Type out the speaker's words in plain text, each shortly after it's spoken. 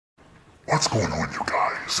What's going on, you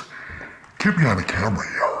guys? Kid behind the camera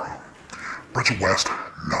here. Bridget West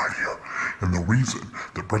not here. And the reason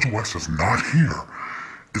that Bridget West is not here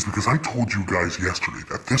is because I told you guys yesterday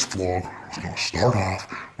that this vlog was going to start off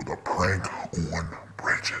with a prank on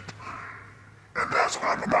Bridget. And that's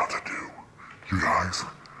what I'm about to do. You guys,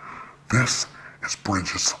 this is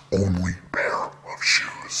Bridget's only pair of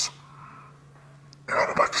shoes. And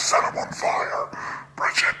I'm about to set them on fire.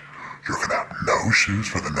 Bridget, you're going to have no shoes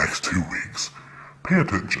for the next 2 weeks. Pay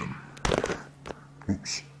attention.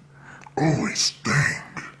 Oops. Oh, they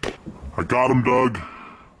stink. I got him, Doug.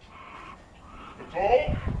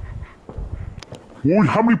 Well,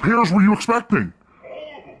 how many pairs were you expecting?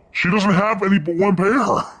 She doesn't have any but one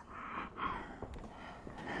pair.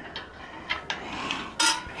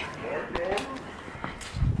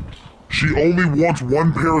 She only wants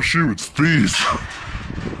one pair of shoes. These.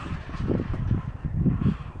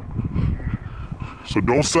 So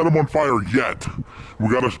don't set them on fire yet.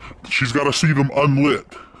 She's gotta see them unlit,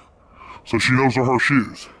 so she knows they're her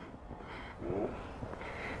shoes.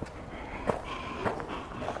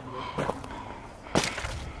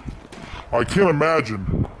 I can't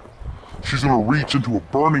imagine she's gonna reach into a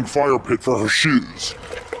burning fire pit for her shoes.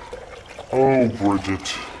 Oh,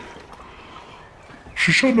 Bridget.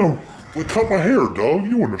 She shouldn't have cut my hair, Doug.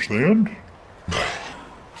 You understand?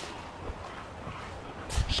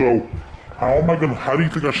 So, how do you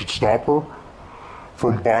think I should stop her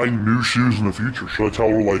from buying new shoes in the future? Should I tell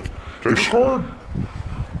her, like, credit card?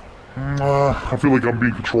 I feel like I'm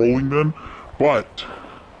being controlling then, but...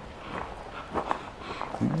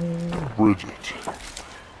 Ooh, Bridget.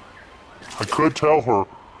 I could tell her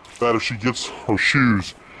that if she gets her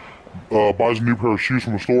shoes, buys a new pair of shoes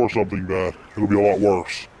from the store or something, that it'll be a lot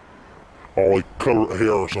worse. I'll, like, cut her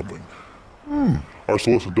hair or something. Alright,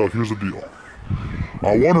 so listen, Doug, here's the deal.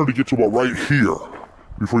 I want her to get to about right here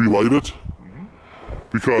before you light it,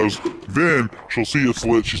 because then she'll see it's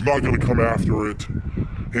lit, she's not going to come after it,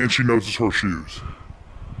 and she knows it's her shoes.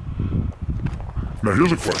 Now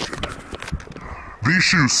here's a question. These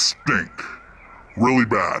shoes stink really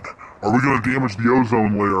bad. Are we going to damage the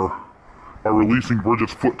ozone layer by releasing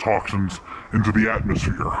Bridget's foot toxins into the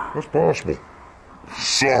atmosphere? That's possible.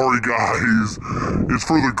 Sorry guys, it's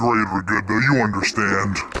for the greater good though, you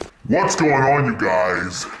understand. What's going on, you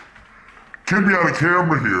guys? Kid behind the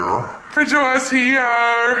camera here. Bridget West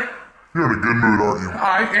here. You're in a good mood, aren't you?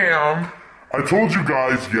 I am. I told you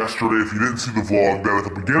guys yesterday, if you didn't see the vlog, that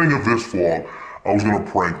at the beginning of this vlog, I was gonna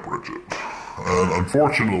prank Bridget. And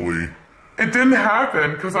unfortunately... It didn't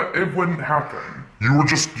happen, because it wouldn't happen. You're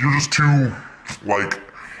just too, like,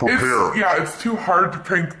 prepared. It's too hard to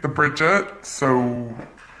prank the Bridget, so...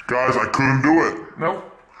 Guys, I couldn't do it. Nope.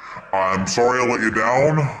 I'm sorry I let you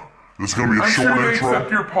down. This is gonna be a short intro. I'm sure they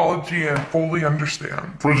accept your apology and fully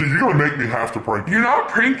understand. Bridget, you're gonna make me have to prank you. You're not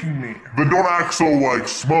pranking me. Then don't act so, like,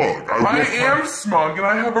 smug. I am smug, and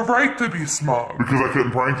I have a right to be smug. Because I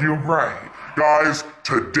couldn't prank you? Right. Guys,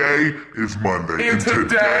 today is Monday. And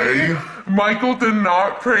today, Michael did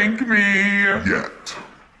not prank me. Yet.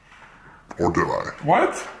 Or did I?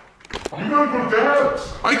 What? You gotta go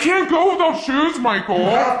dance. I can't go without shoes, Michael. You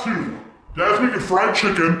have to. Dad's making fried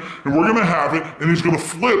chicken, and we're gonna have it, and he's gonna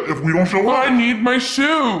flip if we don't show up. I need my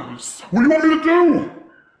shoes. What do you want me to do?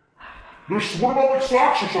 What about, like,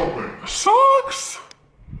 socks or something? Socks?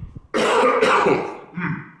 I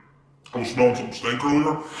was smelling something stink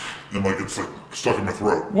earlier, and, like, it's, like, stuck in my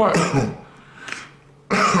throat. What?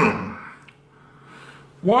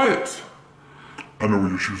 What? I know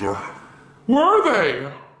where your shoes are. Where are they?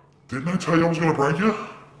 Didn't I tell you I was gonna prank you?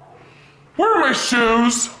 Where are my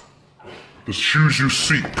shoes? The shoes you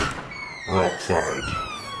seek are outside.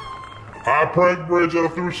 I pranked Bridget, I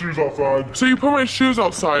threw her shoes outside. So you put my shoes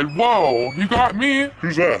outside. Whoa, you got me?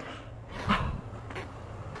 Who's that?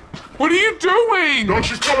 What are you doing? No,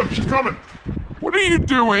 she's coming, she's coming. What are you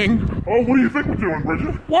doing? Oh, what do you think we're doing,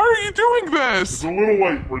 Bridget? Why are you doing this? It's a little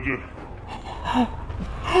late, Bridget.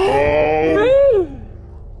 Oh.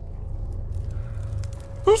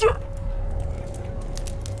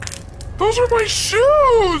 Those are my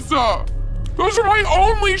shoes! Those are my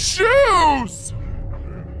only shoes!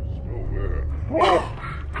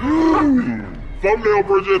 Thumbnail,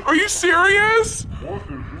 Bridget. Are you serious?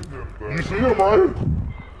 You see him, right?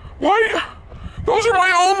 Why? Those are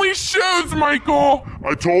my only shoes, Michael!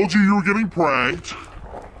 I told you were getting pranked.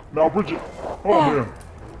 Now, Bridget. Oh, man.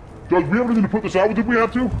 Doug, we have anything to put this out with? Did we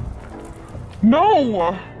have to?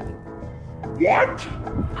 No! What?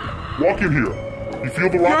 Walk in here. You feel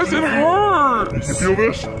the rock? Yes, it hurts! You feel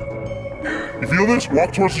this? You feel this?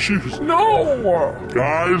 Walk towards the shoes. No!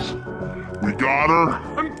 Guys, we got her.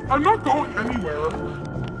 I'm not going anywhere.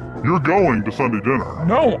 You're going to Sunday dinner.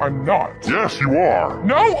 No, I'm not. Yes, you are.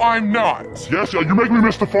 No, I'm not. Yes, you make me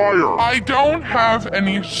miss the fire. I don't have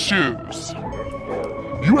any shoes.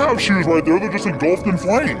 You have shoes right there. They're just engulfed in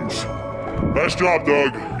flames. Nice job,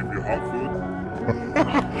 Doug. Give me a hot foot.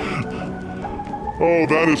 Oh,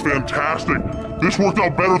 that is fantastic. This worked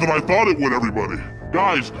out better than I thought it would, everybody.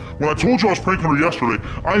 Guys, when I told you I was pranking her yesterday,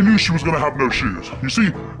 I knew she was going to have no shoes. You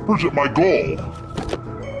see, Bridget, my goal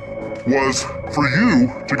was for you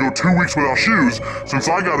to go 2 weeks without shoes, since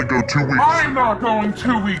I got to go 2 weeks. I'm not going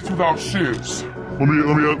 2 weeks without shoes. Let me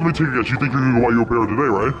take a guess. You think you're going to go buy your pair today,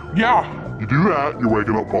 right? Yeah. You do that, you're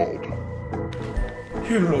waking up bald.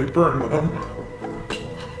 Can't really burn them.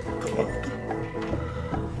 God.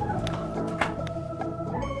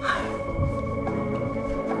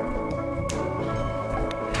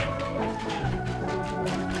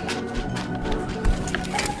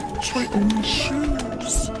 It's my only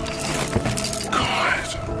shoes. God.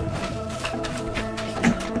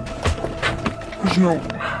 There's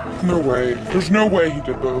no way. There's no way he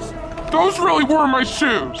did those. Those really were my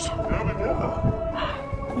shoes. Yeah, they were.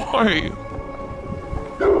 Why?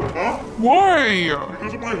 Huh? Why?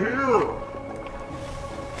 Because of my hair.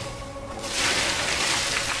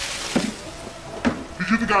 Did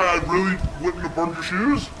you think I really wouldn't have burned your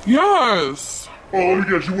shoes? Yes. Oh, let me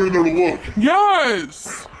guess, you went in there to look.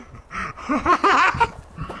 Yes.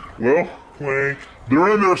 Well, Clank, they're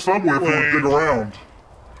in there somewhere if you want to dig around.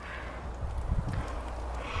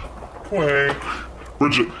 Clank.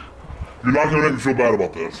 Bridget, you're not going to make me feel bad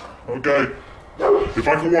about this, okay? If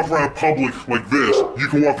I can walk around in public like this, you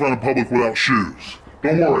can walk around in public without shoes.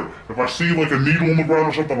 Don't worry. If I see like a needle on the ground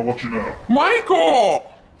or something, I'll let you know.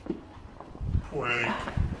 Michael! Clank.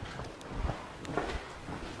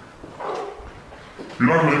 You're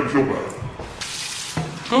not going to make me feel bad.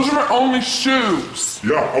 Those are my only shoes.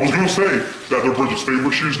 Yeah, I was going to say that they're Bridget's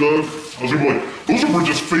favorite shoes, Doug. I was going to be like, those are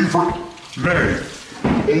Bridget's favorite, nay,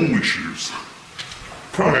 only shoes.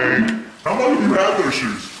 Clank. How long have you had those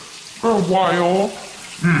shoes? For a while.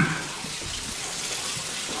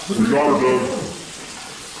 We got her, Doug.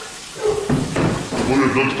 Look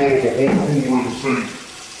at Doug's full of a whole cooler in the sink.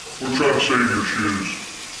 We're trying to save your shoes.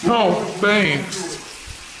 No, thanks.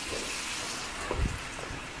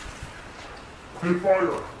 Hey, Fire.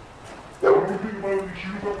 What do you think about these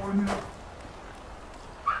shoes that were in here?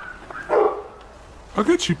 I'll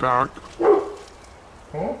get you back.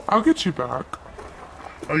 Huh? I'll get you back.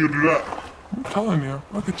 How you do that? I'm telling you,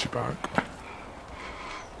 I'll get you back.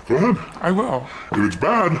 Go ahead. I will. If it's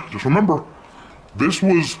bad, just remember, this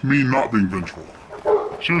was me not being vengeful.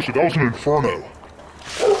 Seriously, that was an inferno.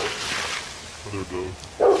 There, Doug.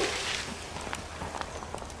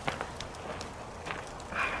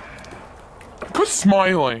 Quit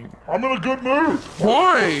smiling. I'm in a good mood.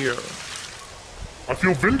 Why? I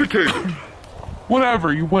feel vindicated.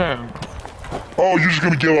 Whatever, you win. Oh, you're just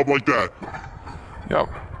gonna give up like that? Yep.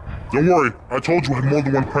 Don't worry, I told you I had more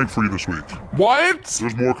than one prank for you this week. What?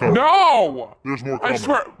 There's more coming. No! There's more coming. I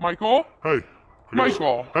swear, Michael? Hey.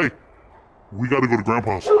 Michael. Hey. We gotta go to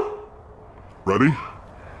Grandpa's. Ready?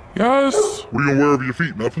 Yes. What are you gonna wear over your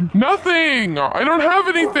feet? Nothing? Nothing! I don't have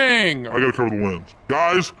anything! I gotta cover the lens.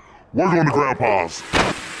 Guys, we're going to Grandpa's.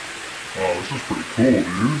 Oh, this is pretty cool,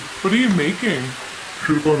 dude. What are you making?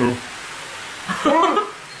 Shit if I know. What?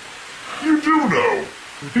 You do know.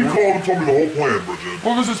 He called and told me the whole plan, Bridget.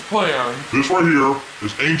 What was his plan? This right here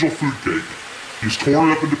is angel food cake. He's torn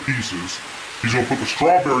it up into pieces. He's gonna put the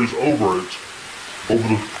strawberries over it, over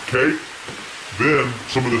the cake, then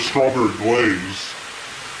some of the strawberry glaze,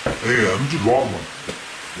 and rotten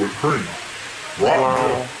whipped cream. Rotten.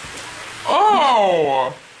 Wow.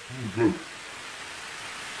 Oh! Good.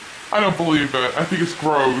 I don't believe it. I think it's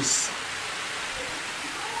gross.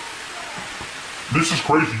 This is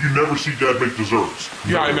crazy. You never see Dad make desserts.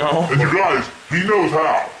 Yeah, I know. And you guys, he knows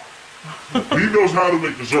how. He knows how to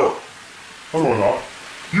make dessert. Oh, why not?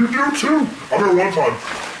 You do too. I remember one time,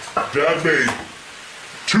 Dad made,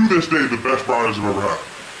 to this day, the best brownies I've ever had.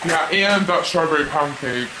 Yeah, and that strawberry pound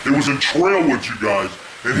cake. It was in Trailwoods, you guys,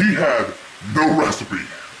 and he had no recipe.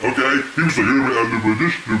 Okay? He was like, here, a little bit of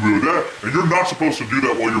this, a little bit of that, and you're not supposed to do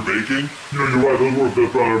that while you're baking. You know, you're right, those weren't the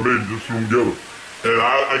best brownies I made, just threw them together. And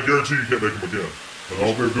I guarantee you can't make them again. I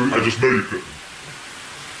just know you couldn't.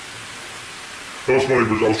 That was funny,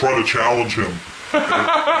 because I was trying to challenge him.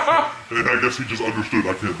 And I guess he just understood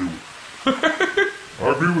I can't do it. I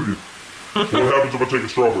agree with you. So what happens if I take a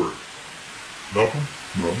strawberry? Nothing?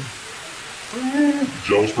 Nothing.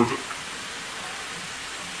 Jealous, Bridget?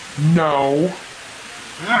 No.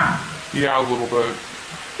 Yeah, a little bit.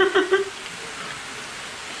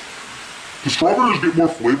 Do strawberries get more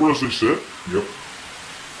flavor as they sit? Yep.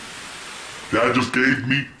 Dad just gave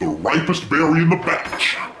me the ripest berry in the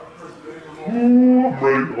batch. Oh, I'm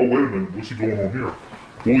ready. Oh, wait a minute. What's going on here?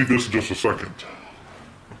 We'll eat this in just a second.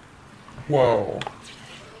 Whoa.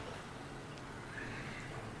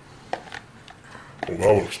 Oh,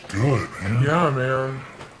 that looks good, man. Yeah, man.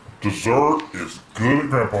 Dessert is good at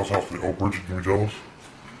Grandpa's house. Oh, Bridget, you jealous?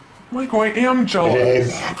 Michael, I am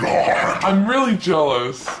jealous. Oh, my God. I'm really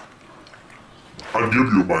jealous. I'd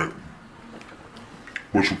give you a bite.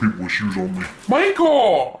 But for people with shoes on me.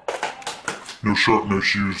 Michael! No shirt, no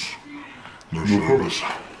shoes, no service.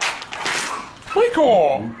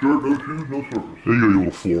 Michael! No shirt, no shoes, no service. There you go, you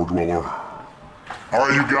little floor dweller.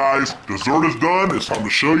 Alright, you guys, dessert is done. It's time to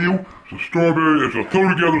show you. It's a throw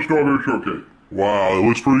together strawberry shortcake. Wow, it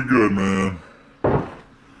looks pretty good, man.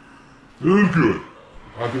 It is good.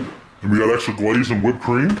 I did it. And we got extra glaze and whipped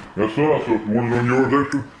cream. Yes, sir. So if you want it on yours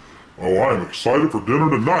extra. Oh, I am excited for dinner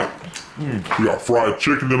tonight. We got fried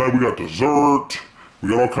chicken tonight. We got dessert. We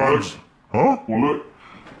got all kinds. Huh? Will it?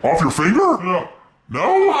 Off your finger? Yeah. No?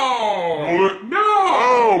 Will it? No!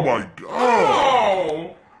 Oh my God.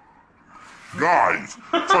 No! Guys,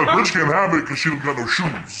 so Rich can't have it because she doesn't got no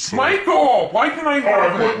shoes. So. Michael! Why can I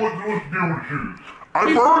have it? What's the deal with shoes? I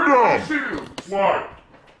He burned my them. shoes. Why?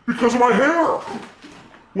 Because of my hair.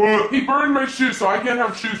 What? He burned my shoes, so I can't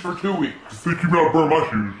have shoes for 2 weeks. Think you gotta burn my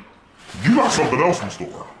shoes? You got something else in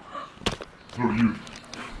store. So do you.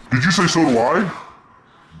 Did you say so do I?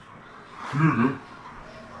 You do.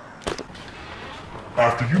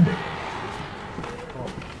 After you, man.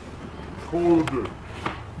 Call it a day.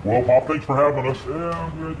 Well, Pop, thanks for having us. Yeah,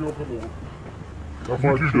 I'm glad you'll come over. That's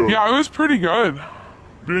what you do. Yeah, it was pretty good.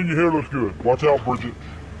 Ben, your hair looks good. Watch out, Bridget.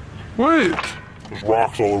 What? There's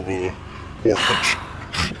rocks all over the porch.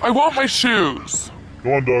 I want my shoes.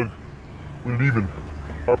 Go on, Doug. We ain't even.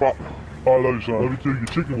 All right, Pop. I love you, son. Let me tell you, your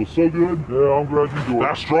chicken was so good. Yeah, I'm glad you enjoyed it.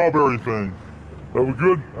 That strawberry thing. That was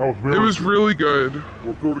good? That was very It was good. really good.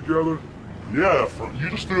 We'll go together? Yeah, you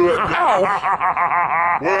just threw that. Ow!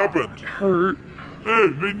 What happened? Hurt. Hey,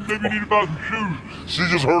 maybe you need to buy some shoes. She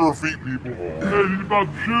just hurt her feet, people. Hey, you need to buy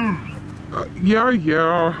some shoes.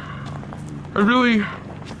 Yeah. I really...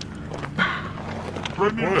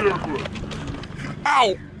 Bring me a barefoot.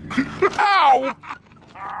 Ow! Ow!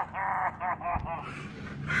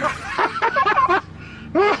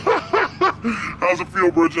 How's it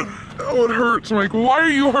feel, Bridget? Oh, it hurts, Michael. Why are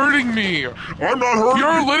you hurting me? I'm not hurting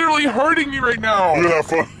You're you. literally hurting me right now. Look at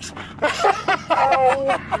that, folks.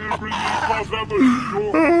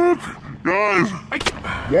 Guys,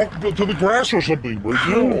 walk to the grass or something,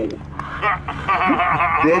 Bridget.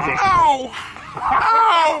 Ow!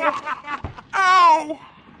 Ow! Ow!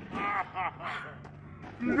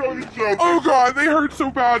 You know yourself. Oh God, they hurt so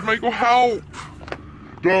bad, Michael. Help!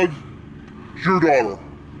 Doug, it's your daughter.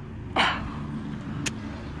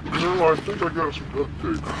 I think I got some duct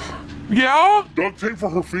tape. Yeah? Duct tape for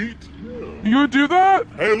her feet? You would do that?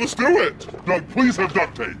 Hey, let's do it! Doug, please have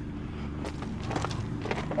duct tape.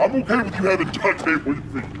 I'm okay with you having duct tape with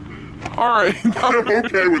your feet. Alright. I'm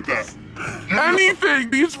okay with that. Anything!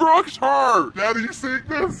 These rocks hurt! Daddy, you seeing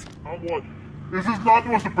this? I'm watching. This is not the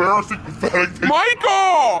most embarrassing, pathetic thing.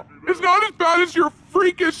 Michael! It's not as bad as your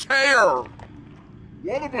freakish hair!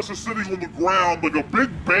 One of us is sitting on the ground like a big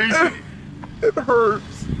baby. It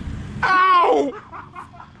hurts. Ow!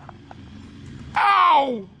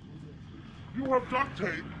 Ow! You have duct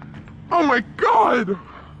tape. Oh my God!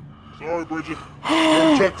 Sorry, Bridget. You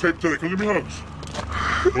have duct tape today. Come give me hugs.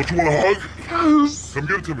 Don't you want a hug? Yes. Come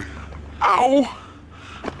give it to me. Ow!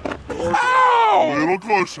 A Ow! little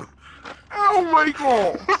closer. Ow,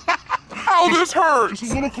 Michael! Ow, this hurts!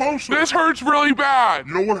 Just a little closer. This hurts really bad!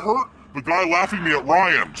 You know what hurt? The guy laughing at me at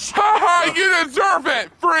Ryan's. Haha, you deserve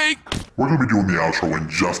it, freak! We're going to be doing the outro in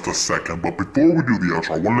just a second, but before we do the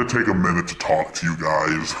outro, I wanted to take a minute to talk to you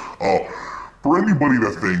guys. For anybody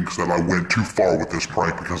that thinks that I went too far with this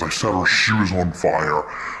prank because I set her shoes on fire,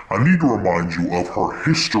 I need to remind you of her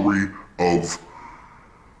history of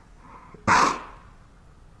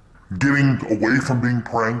getting away from being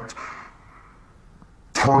pranked,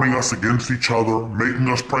 turning us against each other, making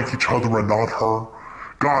us prank each other and not her.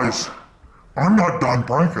 Guys, I'm not done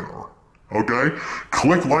pranking her, okay?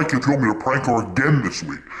 Click like if you want me to prank her again this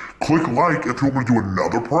week. Click like if you want me to do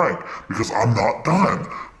another prank, because I'm not done.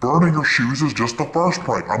 Burning her shoes is just the first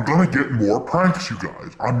prank. I'm gonna get more pranks, you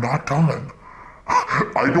guys. I'm not done.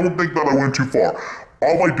 I don't think that I went too far.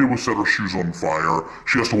 All I did was set her shoes on fire.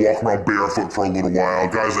 She has to walk around barefoot for a little while.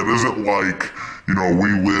 Guys, it isn't like, you know,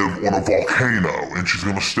 we live on a volcano and she's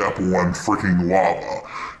gonna step on freaking lava.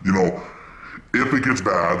 You know, if it gets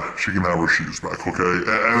bad, she can have her shoes back, okay?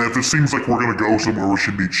 And if it seems like we're gonna go somewhere where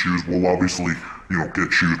she needs shoes, we'll obviously,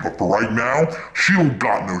 get shoes. But for right now, she don't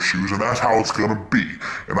got no shoes, and that's how it's gonna be.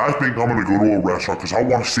 And I think I'm gonna go to a restaurant because I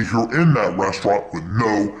want to see her in that restaurant with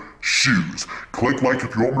no shoes. Click like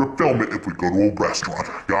if you want me to film it if we go to a restaurant.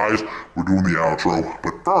 Guys, we're doing the outro.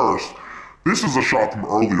 But first, this is a shot from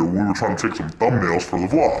earlier when we were trying to take some thumbnails for the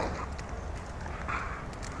vlog.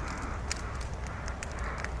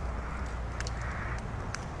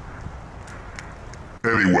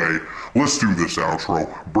 Anyway, let's do this outro.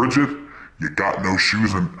 Bridget, you got no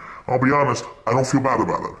shoes, and I'll be honest, I don't feel bad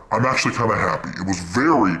about it. I'm actually kind of happy. It was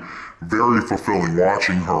very, very fulfilling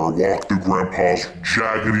watching her walk through Grandpa's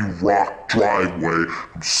jaggedy rock driveway.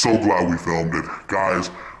 I'm so glad we filmed it. Guys,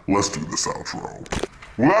 let's do this outro.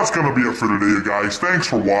 Well, that's gonna be it for today, guys. Thanks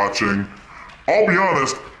for watching. I'll be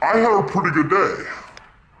honest, I had a pretty good day.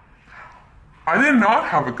 I did not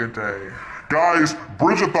have a good day. Guys,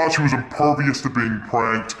 Bridget thought she was impervious to being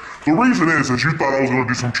pranked. The reason is you thought I was going to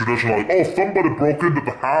do some traditional, like, oh, somebody broke into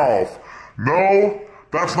the house. No,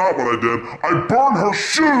 that's not what I did. I burned her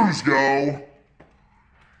shoes, yo.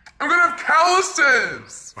 I'm gonna have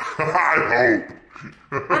calluses. I hope.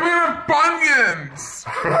 I'm gonna have bunions.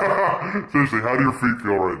 Seriously, how do your feet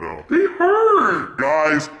feel right now? They hurt.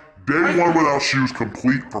 Guys, day one without shoes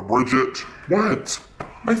complete for Bridget. What?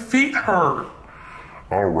 My feet hurt.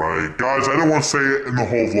 Alright, guys, I didn't want to say it in the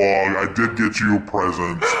whole vlog. I did get you a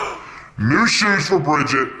present. New shoes for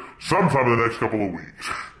Bridget sometime in the next couple of weeks.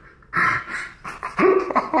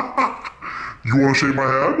 You want to shave my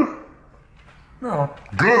head? No.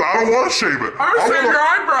 Good, I don't want to shave it. I'm gonna shave your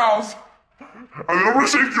eyebrows. I'm gonna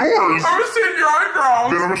shave yours. I'm gonna shave your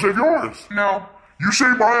eyebrows. Then I'm gonna shave yours. No. You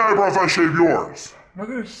shave my eyebrows, I shave yours. I'm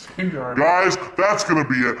gonna shave your eyebrows. Guys, that's gonna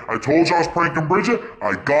be it. I told you I was pranking Bridget.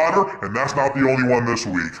 I got her, and that's not the only one this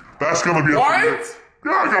week. That's gonna be it. What?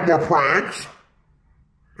 Yeah, I got more pranks.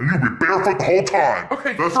 And you'll be barefoot the whole time.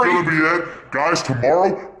 Okay, that's great. gonna be it. Guys,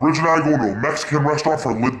 tomorrow, Bridget and I are going to a Mexican restaurant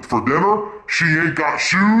for dinner. She ain't got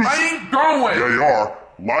shoes. I ain't going. Yeah, you are.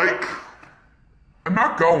 Like. I'm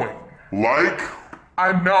not going. Like.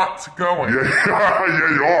 I'm not going.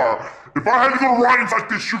 Yeah, you are. If I had to go to Ryan's like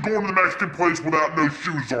this, you're going to the Mexican place without no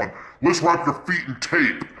shoes on. Let's wrap your feet in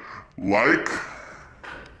tape. Like.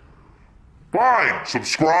 Fine.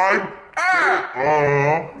 Subscribe.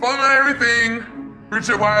 Follow me on everything.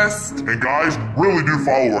 Bridget West. And guys, really do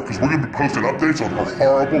follow her because we're going to be posting updates on her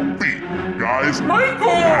horrible feet. Guys. Michael!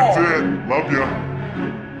 That's it. Love ya.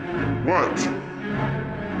 What?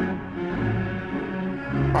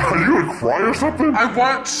 Are you gonna cry or something? I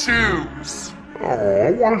want shoes. Oh,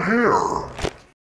 I want hair.